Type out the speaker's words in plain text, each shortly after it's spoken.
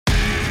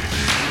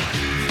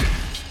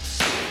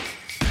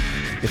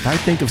if I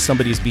think of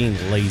somebody as being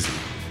lazy,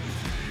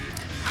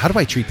 how do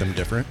I treat them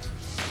different?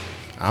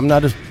 I'm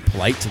not as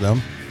polite to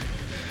them.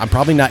 I'm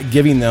probably not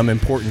giving them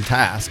important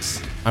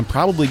tasks. I'm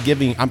probably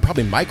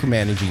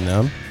micromanaging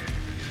them.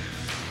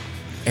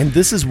 And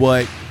this is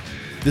what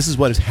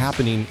is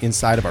happening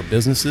inside of our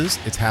businesses.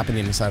 It's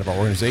happening inside of our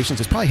organizations.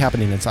 It's probably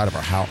happening inside of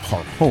our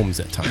homes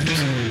at times.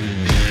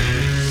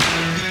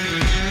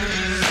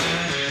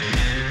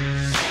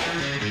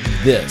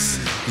 This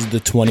is the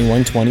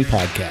 2120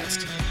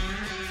 Podcast,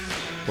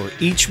 where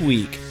each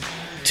week,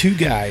 two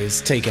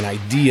guys take an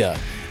idea,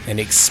 an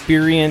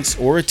experience,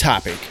 or a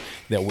topic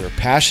that we're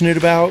passionate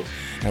about,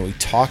 and we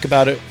talk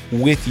about it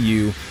with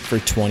you for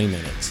 20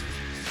 minutes.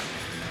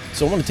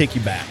 So I want to take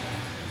you back.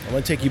 I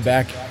want to take you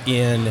back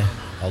in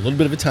a little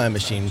bit of a time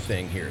machine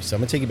thing here. So I'm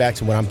going to take you back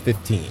to when I'm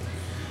 15.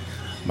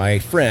 My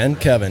friend,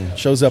 Kevin,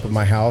 shows up at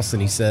my house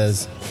and he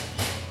says,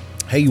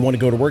 "Hey, you want to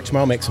go to work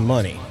tomorrow, make some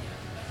money?"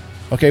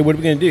 "Okay, what are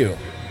we going to do?"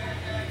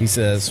 He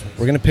says,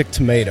 "We're going to pick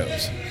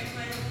tomatoes."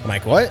 I'm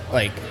like, "What?"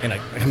 And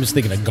I'm just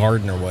thinking a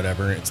garden or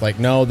whatever. It's like,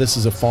 no, this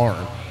is a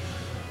farm.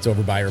 It's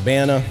over by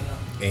Urbana,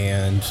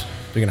 and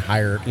they're going to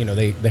hire,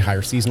 they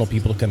hire seasonal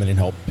people to come in and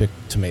help pick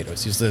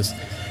tomatoes. He says,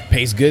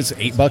 pays good, it's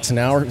 $8 an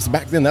hour. So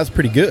back then, that's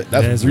pretty good.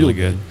 That's really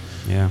good.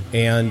 Yeah.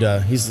 And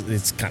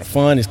it's kind of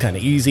fun. It's kind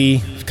of easy.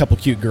 There's a couple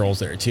cute girls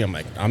there, too. I'm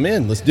like, I'm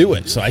in. Let's do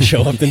it. So I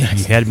show up the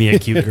next You had me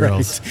at cute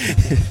girls.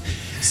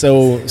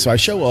 So I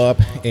show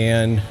up,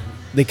 and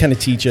they kind of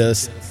teach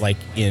us, like,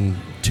 in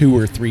 2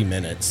 or 3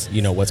 minutes,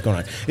 what's going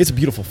on. It's a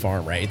beautiful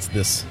farm, right? It's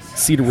this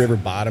Cedar River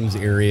Bottoms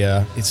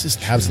area. It's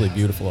just absolutely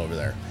beautiful over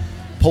there.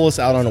 Pull us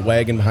out on a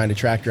wagon behind a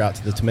tractor out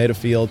to the tomato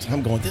fields.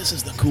 I'm going, this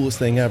is the coolest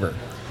thing ever.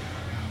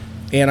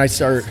 And I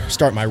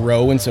start my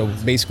row, and so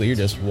basically you're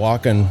just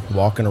walking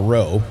a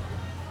row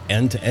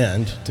end to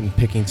end to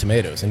picking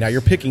tomatoes. And now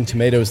you're picking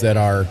tomatoes that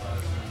are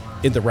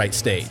in the right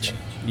stage.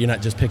 You're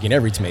not just picking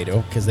every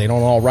tomato because they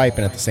don't all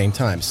ripen at the same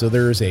time. So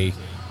there's a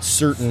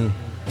certain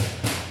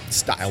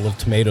style of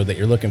tomato that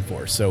you're looking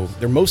for. So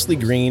they're mostly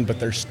green, but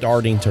they're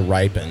starting to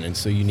ripen, and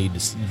so you need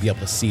to be able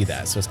to see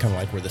that. So it's kind of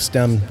like where the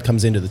stem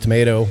comes into the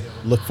tomato,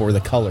 look for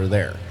the color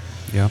there.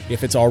 Yeah.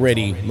 If it's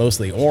already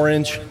mostly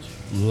orange,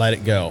 let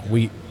it go.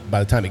 By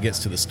the time it gets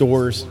to the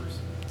stores,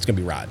 it's going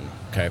to be rotten,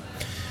 okay?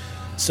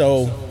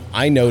 So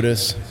I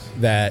notice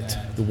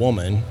that the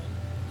woman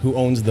who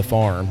owns the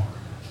farm,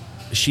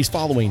 she's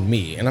following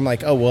me, and I'm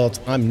like, oh, well,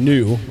 I'm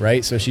new,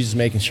 right? So she's just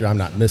making sure I'm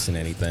not missing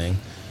anything.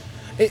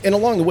 And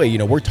along the way,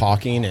 we're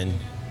talking,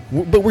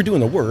 but we're doing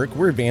the work.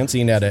 We're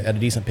advancing at a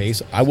decent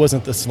pace. I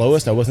wasn't the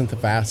slowest. I wasn't the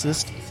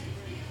fastest.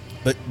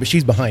 But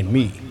she's behind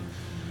me.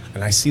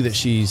 And I see that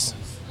she's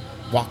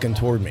walking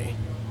toward me.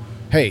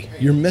 "Hey,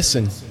 you're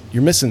missing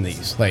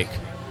these. Like,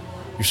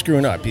 you're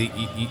screwing up.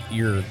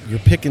 You're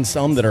picking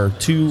some that are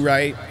too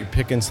ripe. You're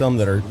picking some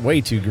that are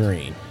way too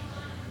green."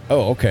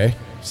 "Oh, okay.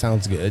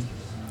 Sounds good."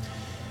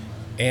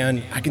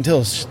 And I can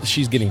tell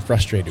she's getting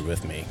frustrated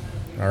with me.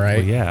 All right.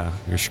 Well, yeah,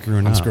 I'm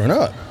screwing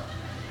up.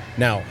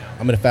 Now,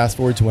 I'm going to fast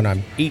forward to when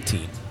I'm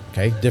 18.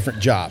 Okay, different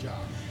job.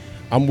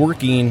 I'm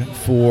working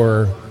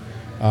for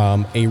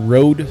a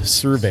road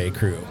survey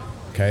crew.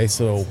 Okay,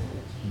 so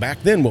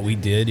back then what we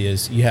did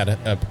is you had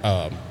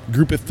a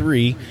group of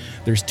 3.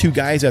 There's 2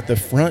 guys at the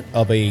front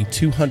of a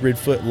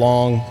 200-foot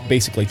long,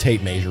 basically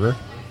tape measurer.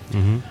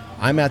 Mm-hmm.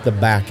 I'm at the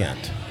back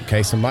end.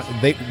 Okay, so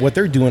what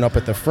they're doing up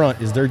at the front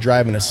is they're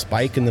driving a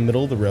spike in the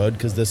middle of the road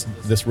because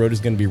this road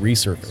is going to be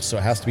resurfaced. So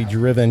it has to be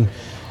driven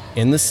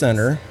in the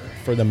center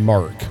for the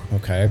mark,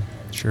 okay?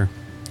 Sure.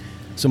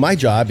 So my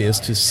job is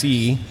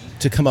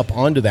to come up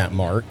onto that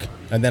mark,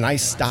 and then I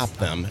stop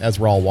them as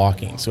we're all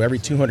walking. So every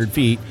 200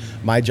 feet,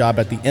 my job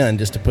at the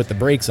end is to put the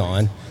brakes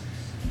on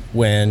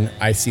when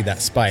I see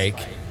that spike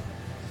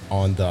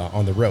on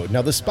the road.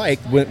 Now the spike,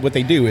 what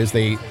they do is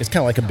it's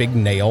kind of like a big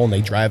nail, and they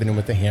drive it in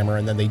with the hammer,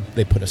 and then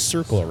they put a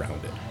circle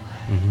around it.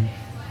 Mm-hmm.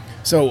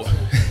 So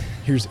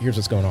here's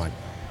what's going on.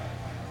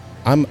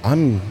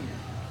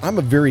 I'm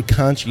a very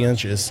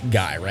conscientious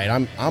guy,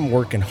 right? I'm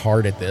working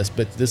hard at this,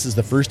 but this is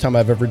the first time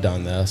I've ever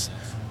done this.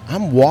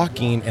 I'm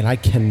walking, and I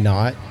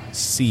cannot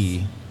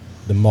see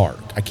the mark.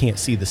 I can't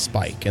see the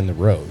spike in the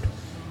road.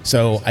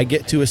 So I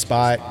get to a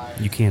spot.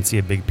 You can't see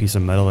a big piece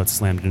of metal that's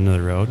slammed into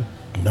the road?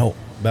 No.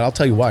 But I'll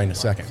tell you why in a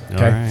second.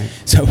 Okay.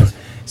 All right.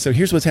 So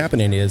here's what's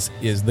happening is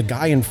the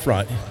guy in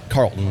front,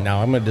 Carlton.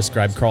 Now I'm going to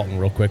describe Carlton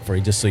real quick for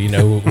you, just so you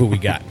know who we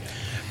got.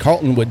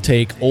 Carlton would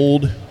take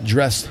old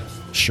dress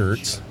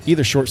shirts,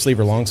 either short sleeve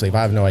or long sleeve.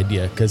 I have no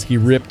idea because he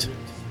ripped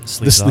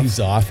the sleeves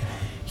off.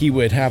 He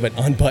would have it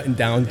unbuttoned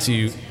down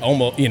to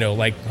almost,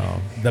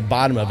 the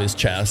bottom of his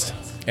chest,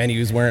 and he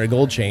was wearing a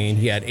gold chain.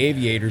 He had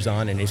aviators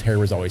on, and his hair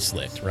was always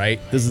slicked. Right.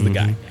 This is the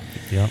guy.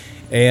 Yep.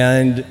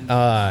 And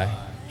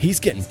he's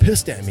getting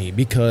pissed at me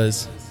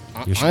because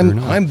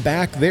I'm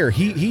back there.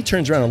 He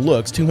turns around and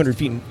looks 200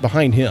 feet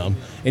behind him,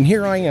 and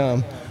here I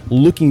am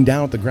looking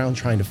down at the ground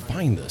trying to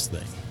find this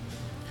thing.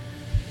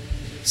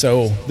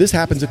 So this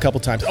happens a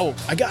couple times. Oh,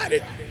 I got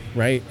it,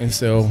 right? And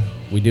so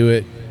we do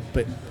it,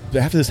 but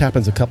after this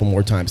happens a couple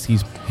more times,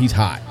 he's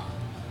hot,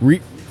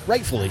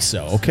 rightfully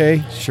so.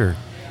 Okay, sure.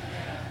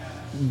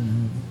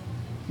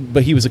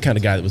 But he was the kind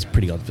of guy that was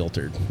pretty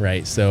unfiltered,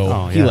 right?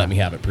 So he let me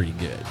have it pretty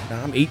good.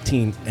 Now, I'm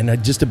 18 and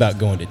I'm just about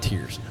going to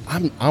tears.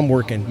 I'm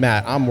working,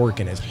 Matt. I'm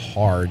working as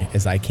hard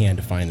as I can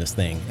to find this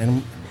thing,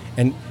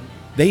 and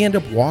they end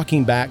up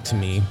walking back to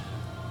me,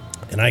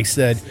 and I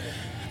said,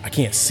 I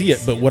can't see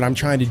it, but what I'm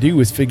trying to do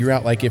is figure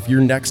out, like, if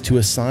you're next to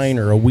a sign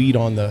or a weed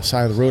on the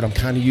side of the road, I'm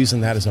kind of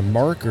using that as a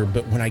marker.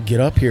 But when I get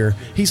up here,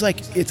 he's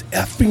like, it's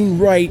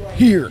effing right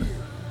here,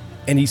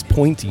 and he's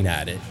pointing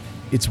at it.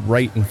 It's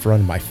right in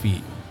front of my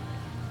feet.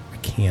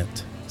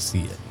 Can't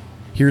see it.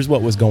 Here's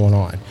what was going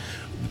on.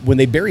 When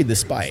they buried the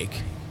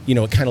spike,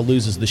 it kind of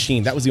loses the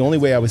sheen. That was the only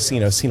way I was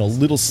seeing. I was seeing a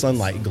little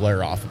sunlight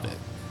glare off of it.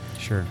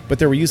 Sure. But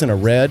they were using a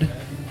red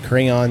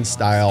crayon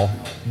style,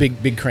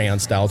 big crayon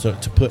style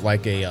to put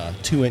like a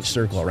 2-inch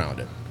circle around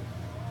it.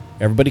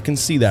 Everybody can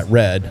see that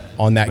red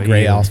on that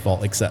gray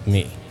asphalt except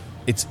me.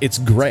 It's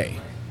gray.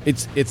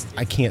 It's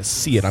I can't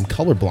see it. I'm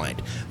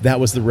colorblind. That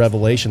was the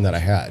revelation that I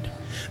had.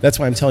 That's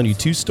why I'm telling you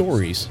 2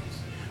 stories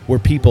where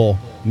people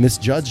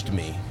misjudged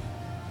me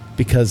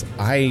because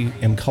I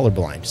am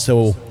colorblind.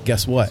 So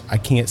guess what? I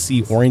can't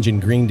see orange and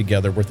green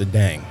together worth a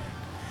dang.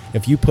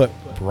 If you put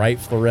bright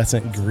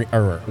fluorescent green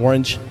or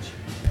orange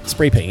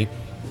spray paint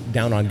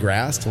down on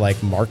grass to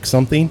like mark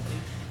something,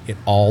 it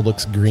all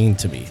looks green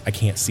to me. I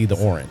can't see the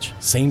orange.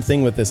 Same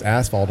thing with this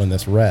asphalt and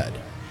this red.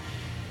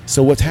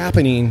 So what's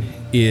happening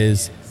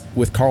is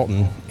with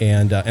Carlton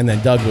and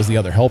then Doug was the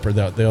other helper,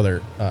 the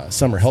other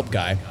summer help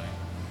guy.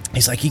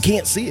 He's like, he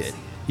can't see it.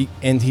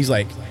 He's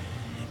like,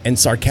 and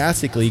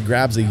sarcastically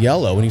grabs a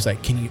yellow and he's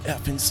like, can you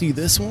effing see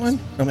this one?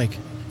 I'm like,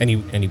 and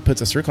he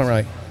puts a circle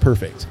around, like,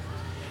 perfect.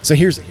 So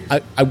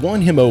I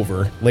won him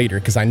over later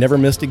because I never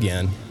missed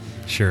again.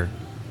 Sure.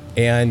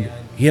 And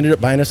he ended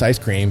up buying us ice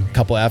cream a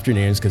couple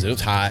afternoons because it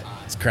was hot.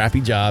 It's a crappy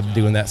job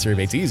doing that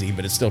survey. It's easy,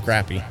 but it's still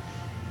crappy.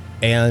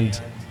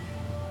 And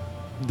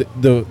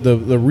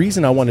the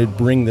reason I wanted to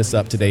bring this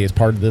up today as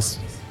part of this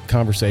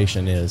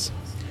conversation is,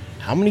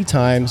 how many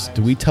times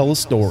do we tell a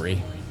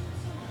story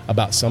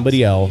about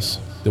somebody else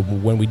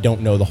when we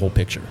don't know the whole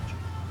picture?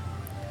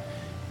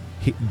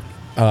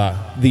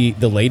 The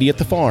lady at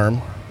the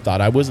farm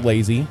thought I was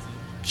lazy.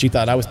 She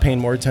thought I was paying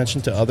more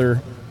attention to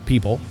other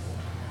people,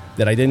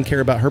 that I didn't care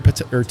about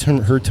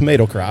her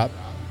tomato crop.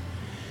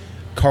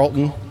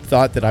 Carlton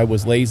thought that I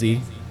was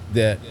lazy,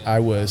 that I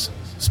was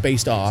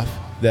spaced off,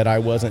 that I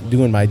wasn't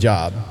doing my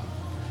job.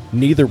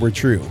 Neither were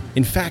true.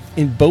 In fact,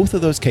 in both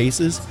of those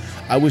cases,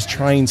 I was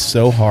trying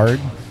so hard.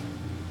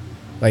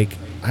 Like,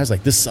 I was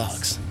like, this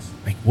sucks.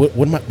 Like,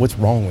 what's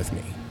wrong with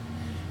me?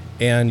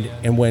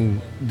 And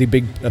when the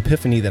big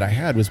epiphany that I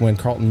had was when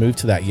Carlton moved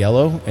to that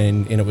yellow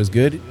and it was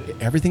good,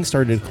 everything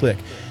started to click.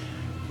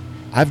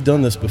 I've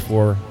done this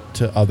before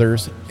to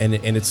others, and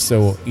it's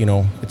so,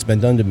 it's been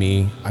done to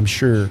me. I'm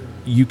sure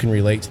you can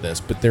relate to this,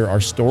 but there are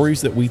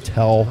stories that we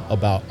tell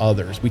about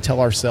others. We tell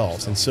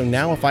ourselves. And so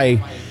now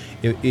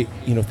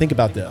think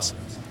about this.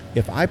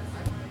 If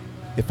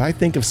I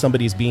think of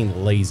somebody as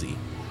being lazy,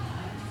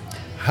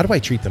 how do I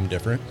treat them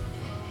different?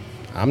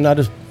 I'm not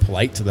as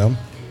polite to them.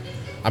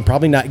 I'm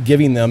probably not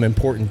giving them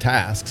important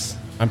tasks.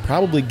 I'm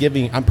probably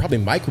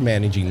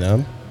micromanaging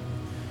them.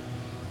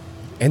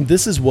 And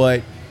this is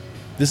what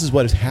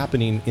is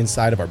happening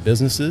inside of our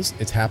businesses.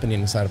 It's happening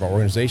inside of our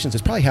organizations.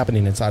 It's probably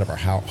happening inside of our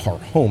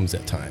homes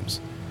at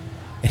times.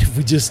 And if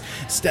we just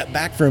step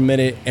back for a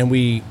minute and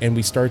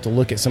we start to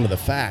look at some of the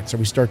facts, or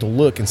we start to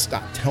look and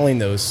stop telling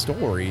those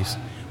stories,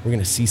 we're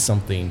going to see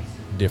something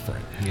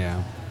different.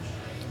 Yeah.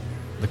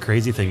 The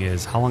crazy thing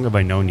is, how long have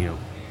I known you?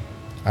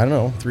 I don't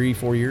know,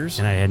 3-4 years.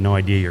 And I had no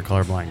idea you're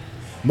colorblind.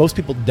 Most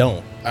people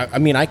don't. I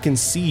mean, I can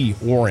see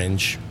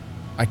orange.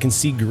 I can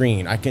see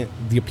green.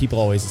 The people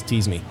always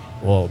tease me.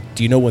 Well,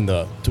 do you know when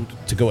to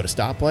go at a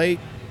stoplight?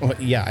 Well,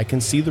 yeah, I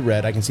can see the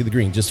red. I can see the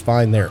green just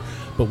fine there.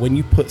 But when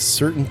you put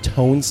certain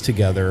tones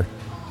together,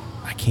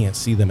 I can't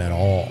see them at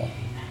all.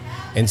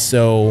 And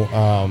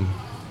so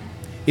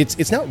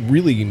it's not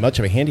really much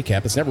of a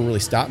handicap. It's never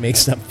really stopped me,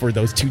 except for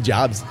those 2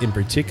 jobs in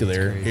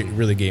particular. It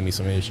really gave me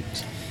some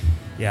issues.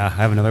 Yeah, I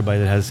have another buddy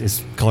that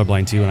is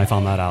colorblind too, and I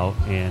found that out.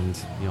 And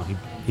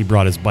he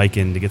brought his bike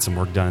in to get some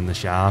work done in the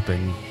shop,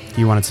 and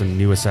he wanted some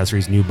new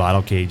accessories, new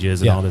bottle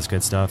cages, and all this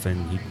good stuff.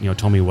 And he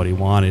told me what he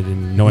wanted,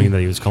 and knowing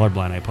that he was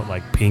colorblind, I put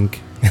like pink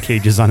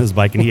cages on his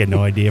bike, and he had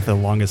no idea for the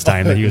longest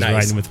time that he was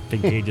riding with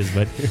pink cages.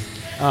 But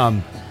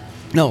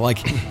no, like,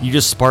 you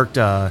just sparked.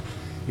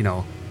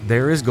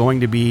 There is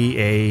going to be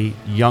a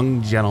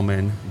young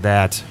gentleman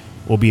that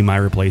will be my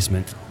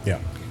replacement. Yeah,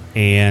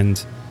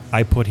 and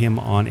I put him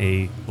on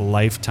a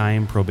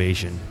lifetime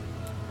probation,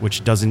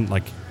 which doesn't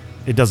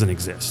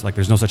exist. Like,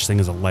 there's no such thing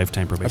as a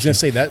lifetime probation. I was going to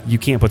say that. You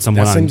can't put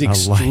someone on a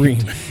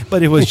extreme.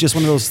 But it was just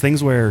one of those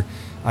things where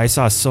I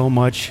saw so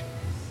much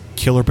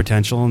killer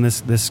potential in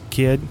this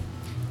kid,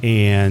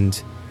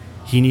 and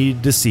he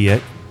needed to see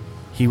it.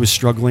 He was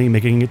struggling,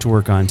 making it to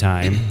work on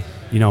time.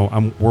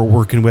 We're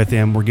working with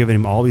him. We're giving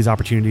him all these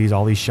opportunities,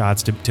 all these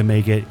shots to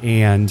make it.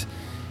 And,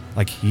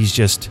 like,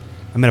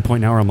 I'm at a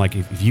point now where I'm like,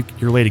 if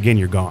you're late again,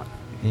 you're gone.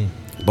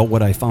 But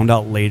what I found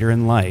out later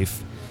in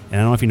life and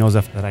I don't know if he knows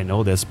that I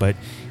know this, but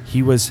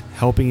he was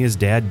helping his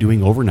dad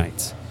doing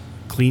overnights,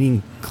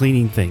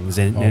 cleaning things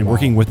and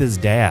working with his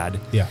dad.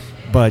 Yeah.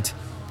 But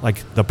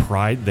like the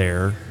pride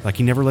there, like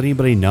he never let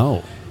anybody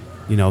know,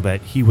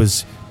 that he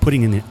was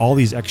putting in all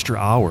these extra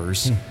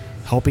hours,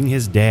 helping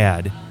his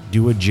dad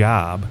do a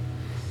job,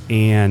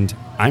 and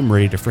I'm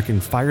ready to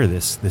freaking fire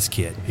this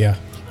kid. Yeah.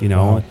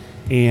 Wow.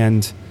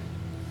 And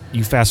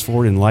you fast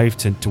forward in life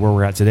to where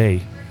we're at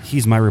today.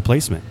 He's my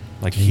replacement.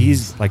 Like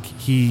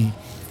he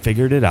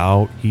figured it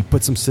out. He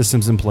put some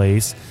systems in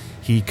place.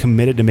 He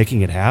committed to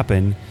making it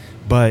happen.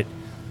 But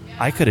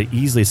I could have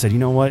easily said, you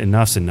know what,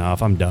 enough's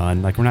enough. I'm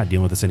done. Like, we're not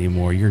dealing with this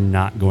anymore. You're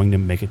not going to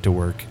make it to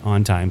work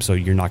on time, so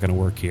you're not going to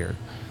work here.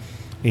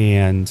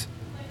 And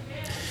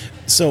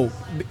so,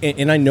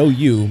 and I know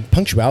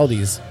punctuality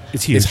is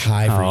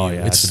high for you.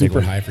 Yeah, it's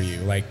super high for you.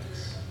 Like,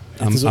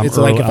 it's I'm like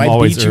early. if I'm I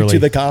always beat you early. to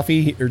the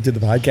coffee or to the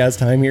podcast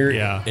time here,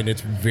 Yeah. and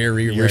it's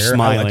very You're rare,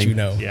 smiling. I'll let you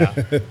know.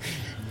 Yeah.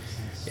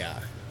 Yeah.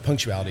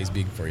 Punctuality is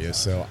big for you.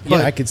 So,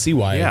 But- I could see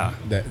why yeah.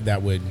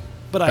 that would.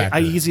 But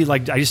I easily,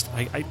 like,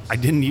 I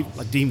didn't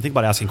even think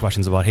about asking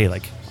questions about, hey,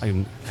 like,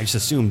 I just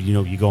assumed,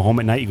 you go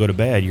home at night, you go to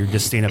bed, you're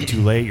just staying up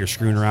too late, you're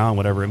screwing around,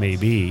 whatever it may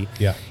be.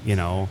 Yeah.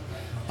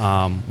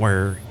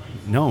 Where,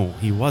 no,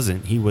 he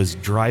wasn't. He was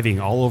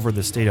driving all over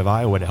the state of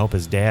Iowa to help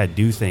his dad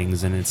do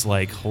things, and it's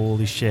like,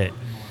 holy shit.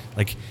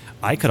 Like,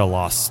 I could have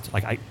lost,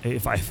 like,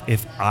 if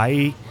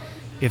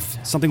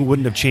something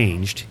wouldn't have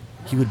changed,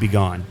 he would be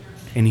gone.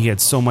 And he had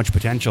so much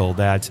potential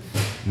that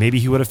maybe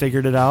he would have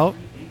figured it out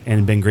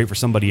and been great for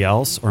somebody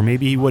else, or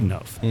maybe he wouldn't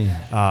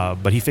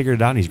have. But he figured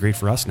it out, and he's great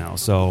for us now.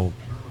 So,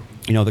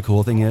 the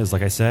cool thing is,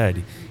 like I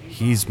said,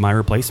 he's my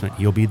replacement.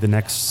 He'll be the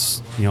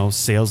next,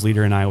 sales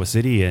leader in Iowa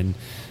City, and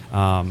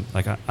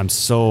I'm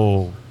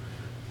so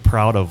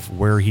proud of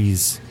where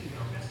he's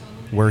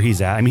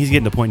at. I mean, he's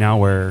getting to the point now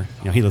where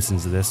he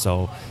listens to this,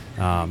 so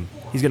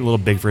he's getting a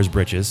little big for his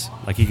britches.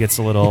 Like, he gets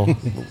a little,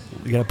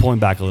 you got to pull him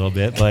back a little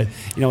bit. But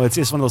it's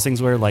just one of those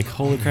things where, like,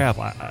 holy crap,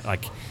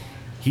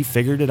 he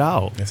figured it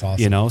out. That's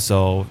awesome.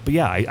 So, but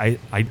yeah,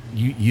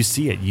 you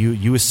see it.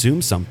 You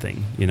assume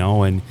something,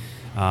 and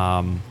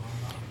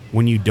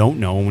when you don't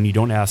know, when you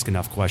don't ask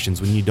enough questions,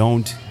 when you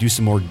don't do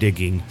some more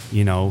digging,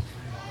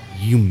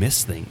 you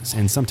miss things.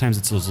 And sometimes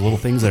it's those little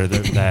things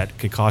that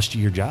could cost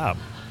you your job.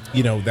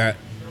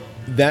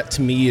 That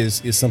to me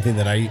is something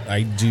that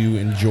I do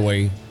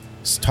enjoy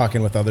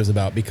talking with others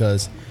about,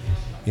 because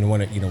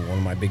one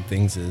of my big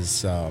things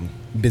is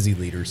busy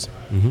leaders.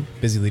 Mm-hmm.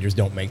 Busy leaders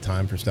don't make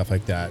time for stuff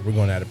like that. We're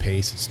going at a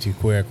pace; it's too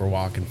quick. We're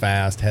walking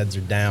fast, heads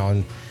are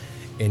down,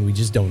 and we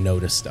just don't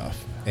notice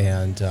stuff.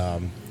 And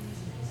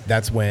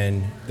that's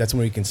when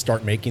we can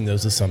start making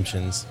those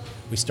assumptions.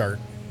 We start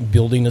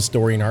building a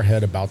story in our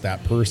head about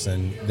that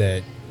person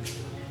that's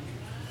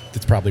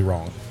probably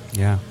wrong.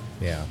 Yeah.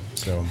 Yeah.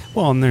 So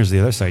and there's the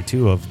other side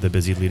too of the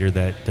busy leader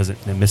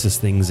that misses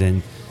things,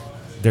 and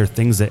there are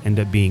things that end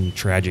up being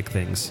tragic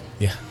things.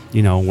 Yeah.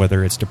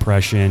 Whether it's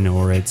depression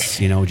or it's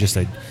just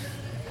a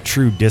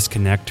true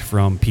disconnect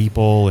from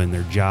people and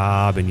their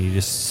job, and you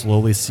just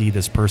slowly see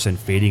this person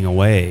fading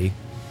away.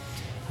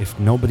 If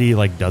nobody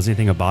does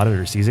anything about it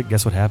or sees it,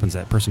 guess what happens?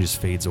 That person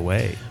just fades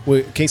away.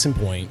 Well, case in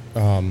point,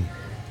 I'll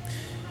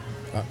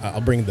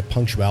bring the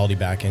punctuality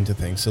back into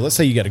things. So let's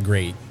say you got a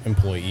great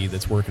employee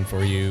that's working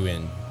for you,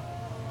 and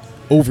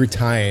over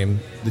time,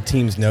 the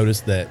teams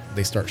notice that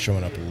they start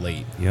showing up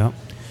late. Yeah.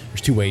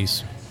 There's two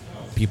ways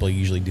people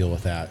usually deal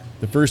with that.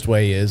 The first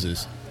way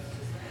is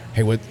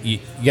hey, you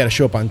got to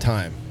show up on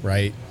time,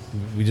 right?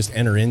 We just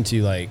enter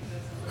into I'm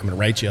going to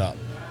write you up.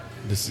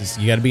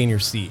 You got to be in your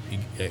seat.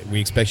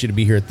 We expect you to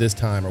be here at this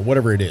time, or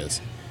whatever it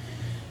is.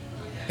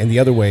 And the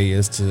other way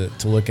is to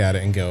look at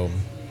it and go,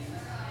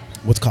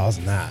 what's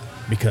causing that?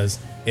 Because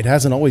it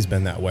hasn't always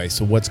been that way.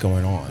 So what's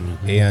going on?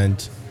 Mm-hmm.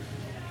 And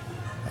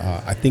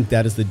I think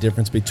that is the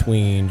difference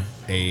between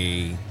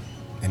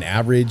an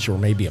average or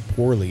maybe a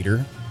poor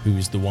leader,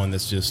 who's the one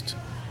that's just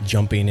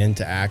jumping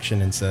into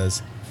action and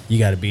says, you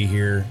got to be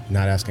here,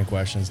 not asking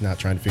questions, not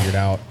trying to figure it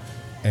out.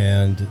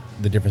 And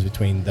the difference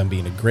between them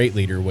being a great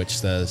leader, which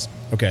says,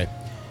 okay,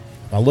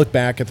 if I look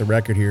back at the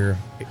record here,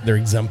 they're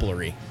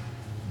exemplary.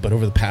 But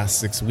over the past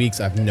 6 weeks,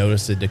 I've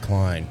noticed a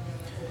decline.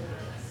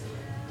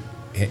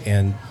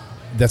 And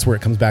that's where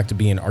it comes back to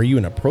being, are you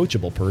an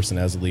approachable person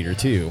as a leader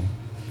too?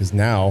 Because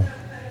now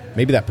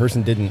maybe that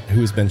person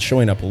who's been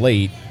showing up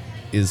late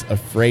is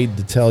afraid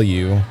to tell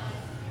you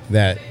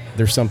that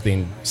there's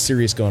something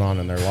serious going on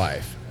in their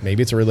life.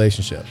 Maybe it's a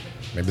relationship.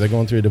 Maybe they're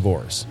going through a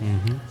divorce.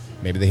 Mm-hmm.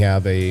 Maybe they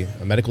have a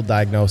medical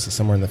diagnosis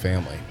somewhere in the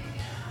family.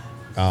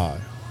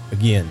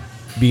 Again,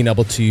 being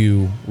able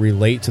to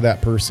relate to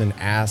that person,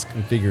 ask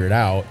and figure it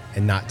out,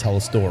 and not tell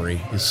a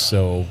story is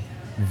so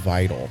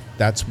vital.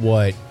 That's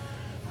what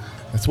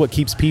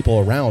keeps people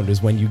around,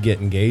 is when you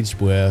get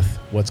engaged with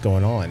what's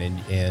going on.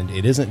 And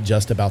it isn't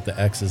just about the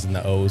X's and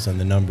the O's and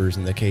the numbers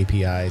and the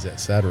KPIs, et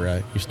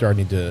cetera. You're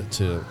starting to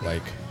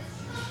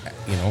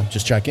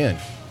just check in.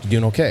 You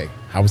doing okay?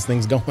 How is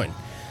things going?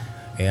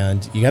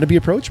 And you got to be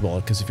approachable,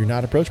 because if you're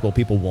not approachable,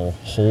 people will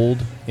hold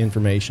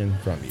information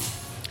from you.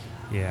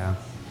 Yeah.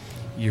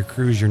 Your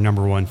crew is your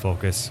number one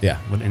focus. Yeah.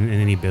 In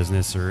any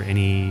business or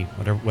any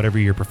whatever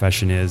your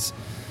profession is.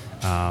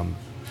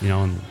 You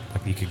know, and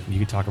like you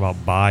could talk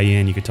about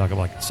buy-in, you could talk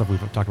about like stuff we've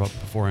talked about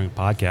before in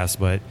podcasts,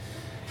 but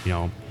you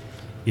know,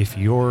 if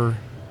your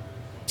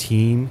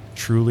team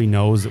truly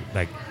knows that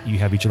like you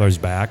have each other's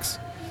backs,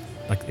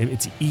 like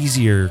it's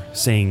easier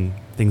saying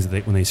things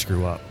when they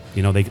screw up.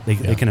 You know, they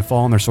can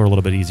fall on their sword a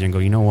little bit easier and go,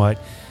 you know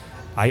what,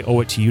 I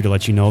owe it to you to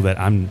let you know that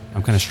I'm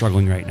kind of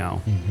struggling right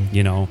now. Mm-hmm.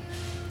 You know,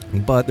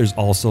 but there's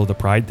also the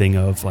pride thing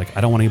of like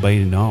I don't want anybody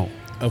to know.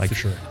 Oh, like, for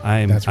sure.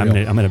 I'm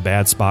in a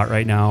bad spot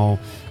right now.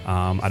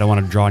 I don't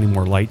want to draw any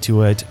more light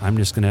to it. I'm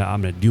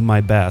gonna do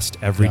my best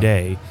every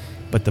day,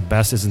 but the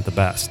best isn't the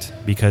best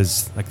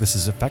because like this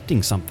is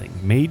affecting something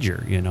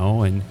major, you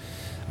know. And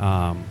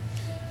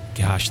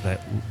gosh,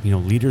 that you know,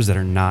 leaders that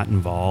are not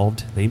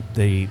involved,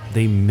 they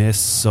miss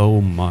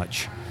so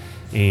much,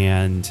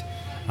 and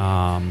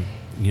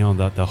you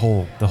know the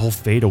whole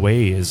fade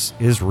away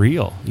is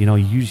real. You know,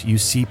 you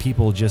see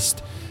people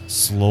just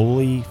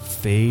slowly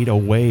fade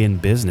away in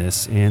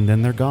business and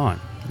then they're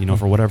gone, you know,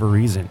 for whatever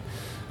reason.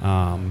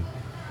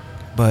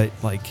 But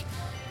like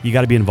you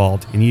got to be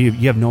involved, and you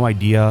have no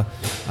idea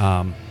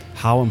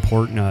how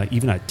important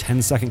even a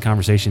 10-second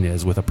conversation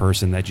is with a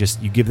person that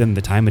just you give them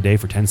the time of day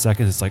for 10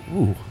 seconds. It's like,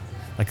 ooh,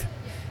 like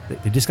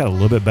they just got a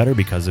little bit better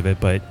because of it.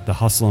 But the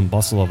hustle and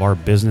bustle of our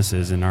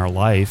businesses and our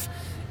life,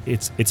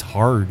 it's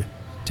hard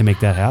to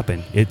make that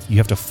happen. You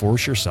have to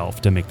force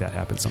yourself to make that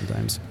happen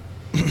sometimes.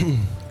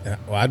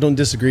 Well, I don't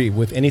disagree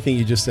with anything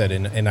you just said,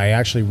 and I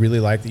actually really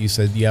like that you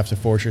said you have to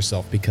force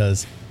yourself,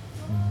 because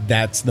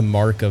that's the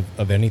mark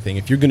of anything.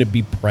 If you're going to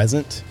be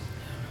present,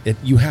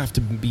 you have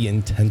to be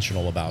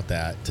intentional about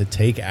that, to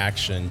take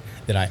action,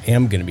 that I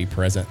am going to be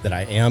present, that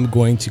I am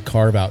going to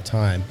carve out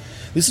time.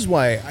 This is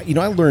why, you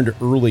know, I learned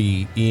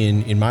early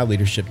in my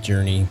leadership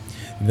journey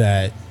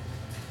that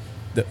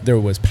there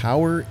was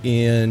power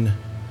in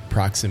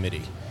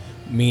proximity,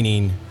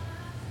 meaning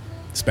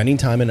spending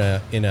time in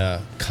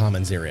a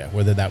commons area,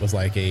 whether that was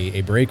like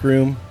a break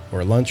room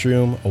or a lunch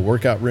room, a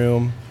workout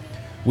room.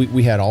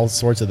 We had all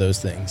sorts of those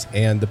things,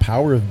 and the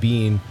power of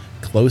being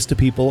close to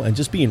people and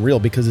just being real.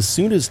 Because as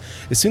soon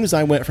as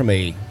I went from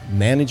a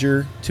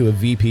manager to a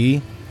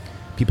VP,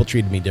 people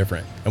treated me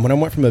different. And when I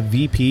went from a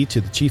VP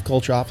to the chief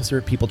culture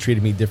officer, people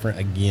treated me different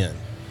again.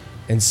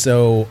 And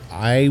so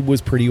I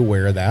was pretty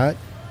aware of that,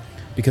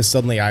 because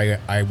suddenly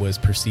I was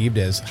perceived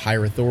as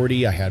higher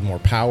authority. I had more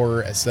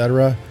power,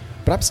 etc.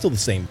 But I'm still the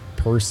same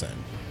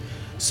person.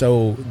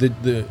 So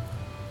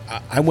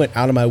I went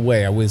out of my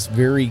way. I was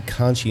very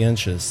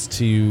conscientious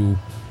to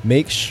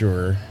make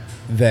sure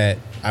that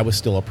I was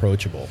still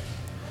approachable.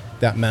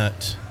 That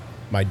meant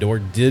my door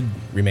did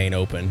remain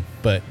open,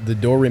 but the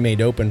door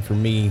remained open for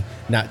me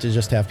not to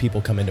just have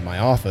people come into my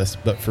office,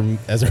 but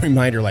as a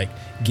reminder, like,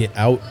 get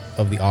out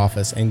of the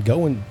office and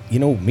go and, you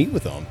know, meet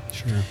with them.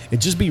 Sure.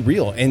 And just be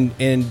real. And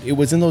it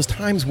was in those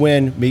times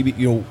when maybe,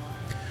 you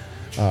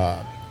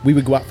know, we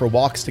would go out for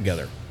walks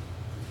together,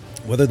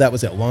 whether that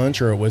was at lunch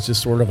or it was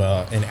just sort of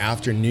an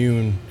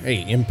afternoon,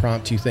 hey,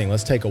 impromptu thing,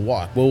 let's take a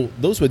walk. Well,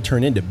 those would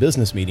turn into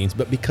business meetings,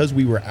 but because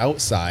we were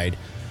outside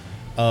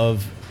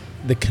of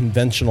the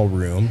conventional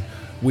room,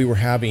 we were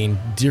having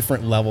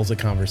different levels of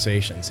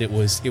conversations. It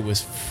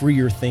was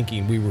freer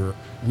thinking. We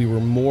were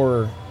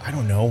more, I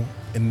don't know,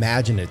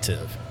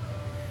 imaginative.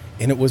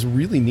 And it was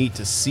really neat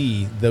to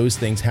see those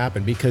things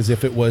happen, because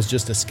if it was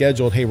just a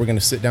scheduled, hey, we're going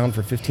to sit down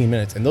for 15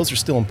 minutes, and those are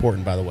still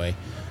important, by the way,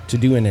 to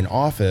do in an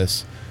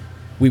office,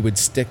 we would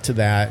stick to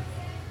that.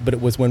 But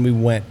it was when we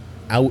went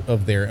out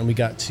of there and we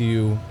got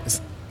to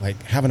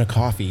like having a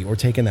coffee or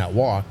taking that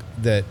walk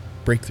that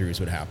breakthroughs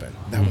would happen.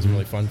 That was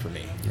really fun for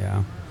me.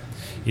 Yeah.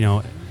 You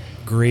know,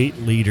 great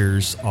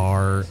leaders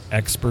are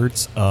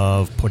experts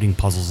of putting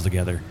puzzles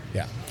together.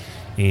 Yeah.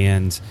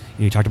 And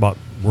you talked about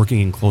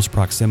working in close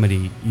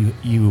proximity.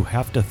 You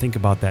have to think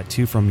about that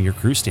too from your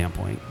crew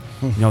standpoint.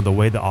 You know, the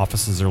way the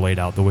offices are laid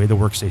out, the way the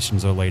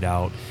workstations are laid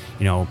out.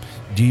 You know,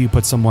 do you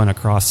put someone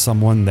across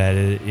someone that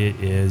it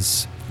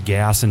is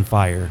gas and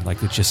fire?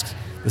 Like, it's just,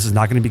 this is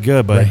not going to be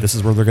good, but this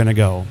is where they're going to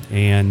go.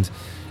 And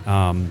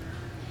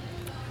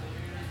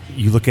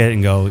you look at it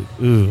and go,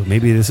 ooh,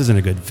 maybe this isn't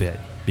a good fit,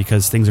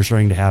 because things are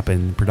starting to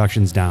happen.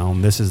 Production's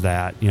down. This is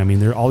that. You know, I mean,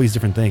 there are all these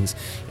different things.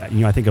 You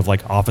know, I think of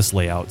like office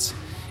layouts,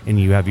 and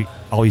you have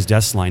all these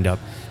desks lined up.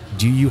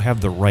 Do you have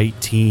the right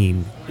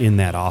team in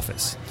that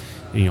office?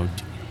 You know,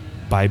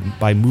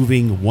 by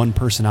moving one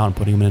person out and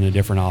putting them in a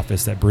different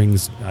office, that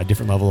brings a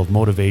different level of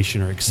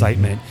motivation or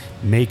excitement,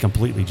 may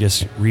completely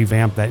just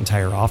revamp that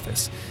entire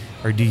office.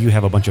 Or do you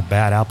have a bunch of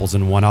bad apples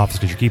in one office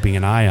because you're keeping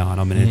an eye on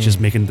them, and it's just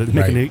making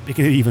it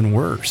even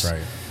worse?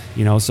 Right.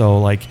 You know, so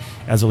like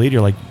as a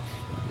leader, like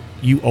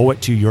you owe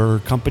it to your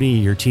company,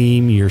 your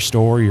team, your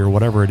store, your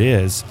whatever it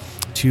is,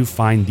 to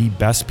find the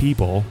best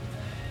people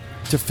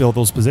to fill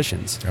those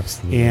positions.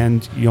 Absolutely.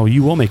 And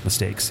you will make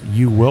mistakes.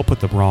 You will put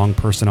the wrong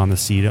person on the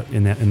seat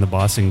in the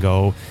bus and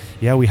go,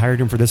 yeah, we hired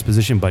him for this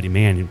position, but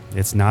man,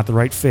 it's not the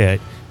right fit.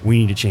 We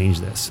need to change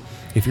this.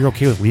 If you're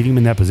okay with leaving him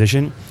in that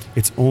position,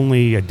 it's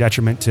only a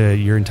detriment to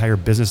your entire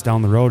business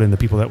down the road and the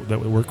people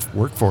that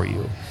work for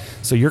you.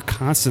 So you're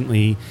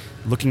constantly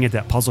looking at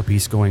that puzzle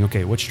piece going,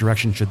 okay, which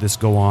direction should this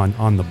go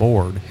on the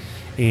board,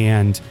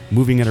 and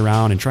moving it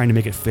around and trying to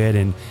make it fit.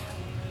 And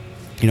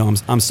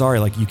I'm sorry,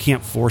 like, you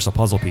can't force a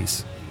puzzle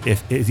piece.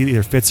 If it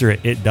either fits or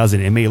it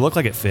doesn't. It may look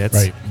like it fits,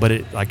 right, but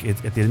at the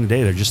end of the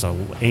day, they're just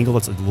an angle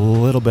that's a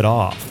little bit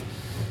off.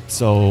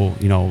 So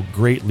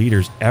great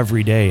leaders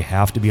every day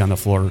have to be on the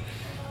floor,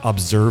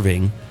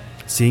 observing,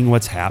 seeing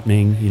what's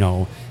happening.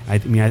 I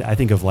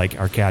think of like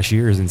our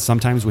cashiers, and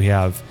sometimes we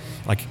have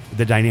like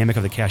the dynamic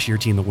of the cashier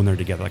team that when they're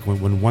together, like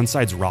when one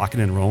side's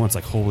rocking and rolling, it's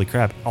like, holy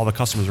crap, all the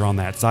customers are on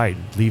that side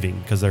leaving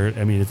because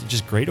it's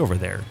just great over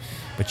there.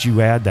 But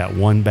you add that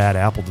one bad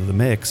apple to the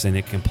mix and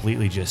it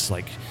completely just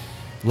like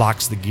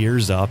locks the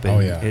gears up,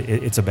 and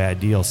it's a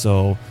bad deal.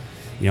 So,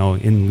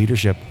 in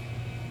leadership,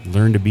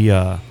 learn to be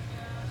a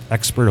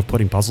expert of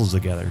putting puzzles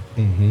together.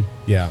 Mm-hmm.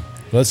 Yeah.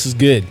 Well, this is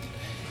good.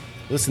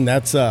 Listen,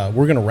 that's we're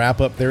going to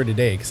wrap up there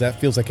today because that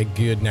feels like a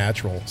good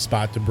natural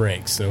spot to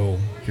break. So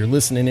if you're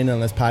listening in on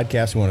this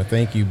podcast, we want to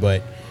thank you.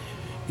 But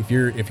if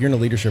you're in a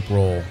leadership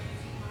role,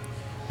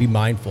 be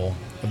mindful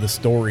of the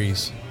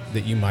stories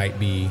that you might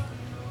be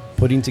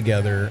putting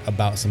together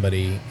about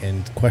somebody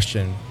and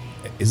question,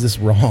 is this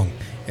wrong?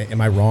 Am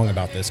I wrong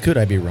about this? Could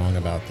I be wrong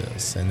about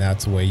this? And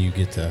that's the way you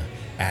get to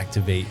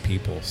activate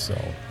people. So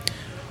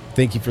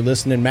thank you for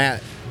listening,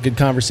 Matt. Good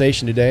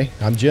conversation today.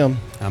 I'm Jim.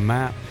 I'm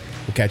Matt.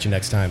 We'll catch you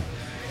next time.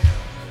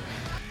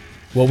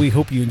 Well, we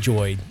hope you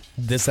enjoyed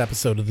this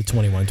episode of the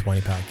 2120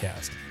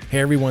 podcast.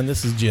 Hey, everyone,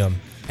 this is Jim,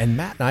 and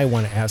Matt and I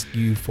want to ask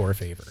you for a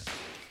favor.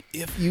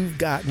 If you've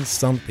gotten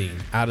something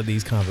out of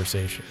these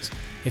conversations,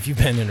 if you've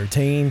been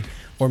entertained,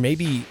 or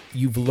maybe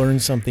you've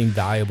learned something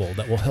valuable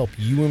that will help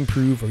you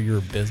improve or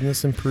your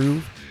business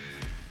improve,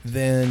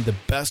 then the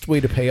best way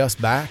to pay us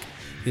back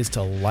is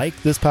to like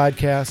this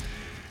podcast,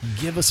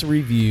 give us a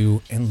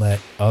review, and let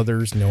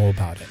others know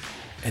about it.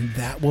 And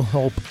that will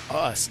help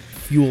us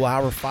fuel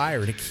our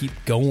fire to keep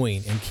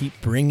going and keep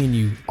bringing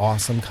you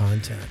awesome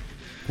content.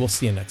 We'll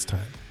see you next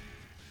time.